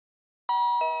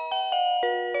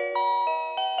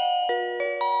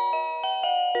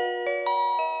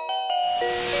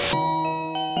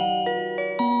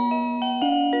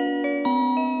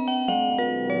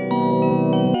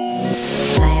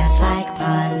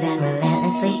minds and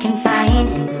relentlessly confined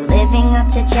into living up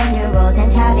to gender roles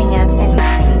and having absent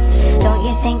minds. Don't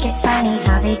you think it's funny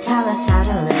how they tell us how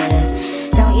to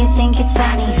live? Don't you think it's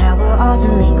funny how we're all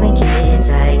delinquent kids?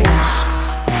 Like, hush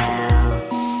now,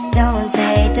 don't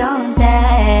say, don't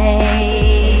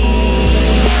say.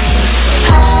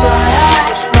 Hush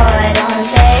boy, don't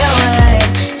say a word.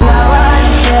 Throw on a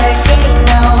jersey,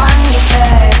 no one gets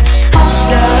hurt. Hush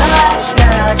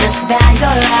girl, just bag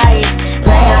your eyes.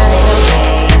 Play our little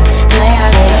game, play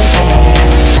our little game.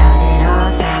 Rounded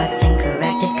all thoughts and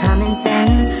corrected common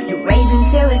sense. You raising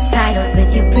suicidals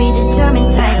with your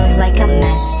predetermined titles like a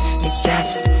mess.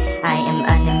 Distressed, I am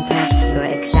unimpressed. Your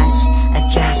excess,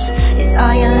 address is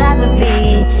all you'll ever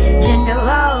be. Gender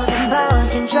roles impose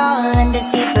control and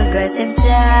deceive progressive times.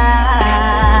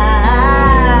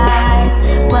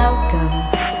 Welcome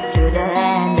to the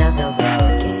land of the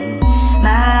broken mind.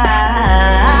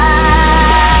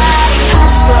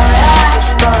 Hush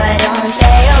boy, don't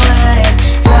say a word.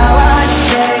 Throw on a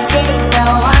jersey, no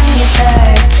one gets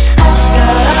hurt.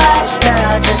 Hush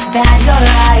girl, just bag your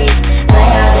eyes. Play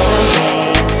our little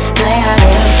game, play our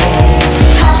little game.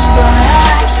 Hush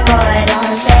boy,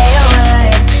 don't say a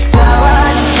word. Throw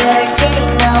on a jersey,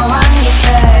 no one gets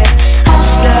hurt.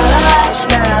 Hush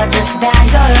girl, just bag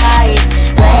your eyes.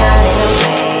 Play our little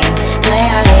game, play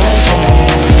our little game.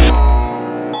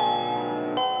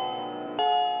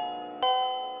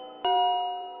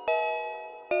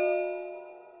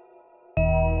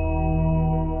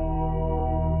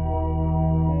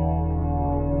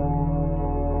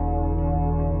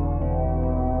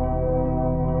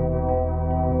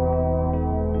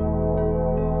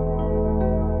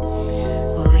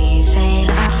 We feign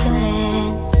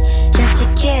opulence just to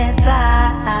get by.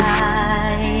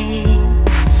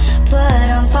 Put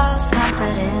on false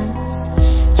confidence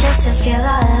just to feel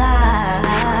alive.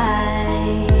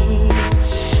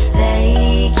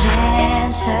 They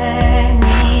can't hurt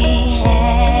me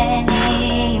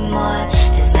anymore.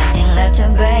 There's nothing left to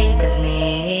break of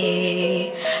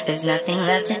me. There's nothing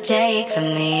left to take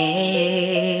from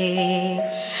me.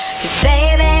 'Cause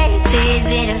baby, it's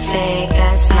easy to fake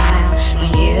a smile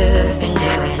when you've been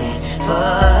doing it for a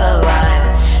while.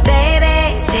 Baby,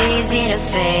 it's easy to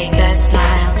fake a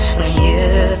smile when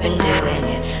you've been doing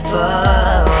it for a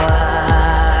while.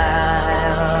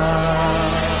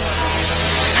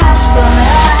 Hush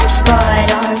boy,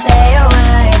 don't say a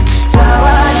word. Throw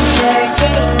on a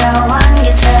jersey, no one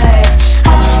gets hurt.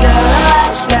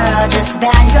 Hush girl, just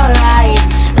bag your eyes.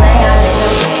 Play our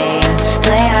little game,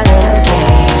 play our little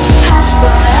game. Hush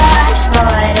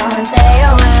boy, don't say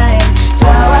a word.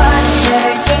 Throw on a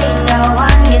jersey, no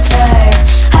one gets hurt.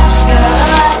 Hush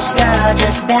girl,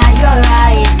 just bag your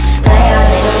eyes. Play our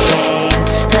little game,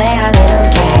 play our little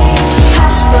game.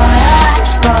 Hush boy,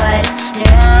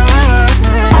 yeah.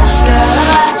 Hush girl, yeah.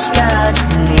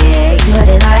 Put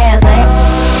it right, play our little game,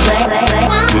 play our little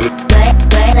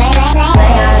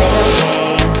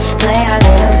game. Play our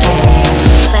little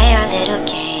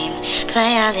game,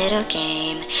 play our little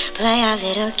game. Play our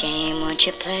little game, won't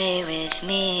you play with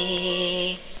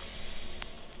me?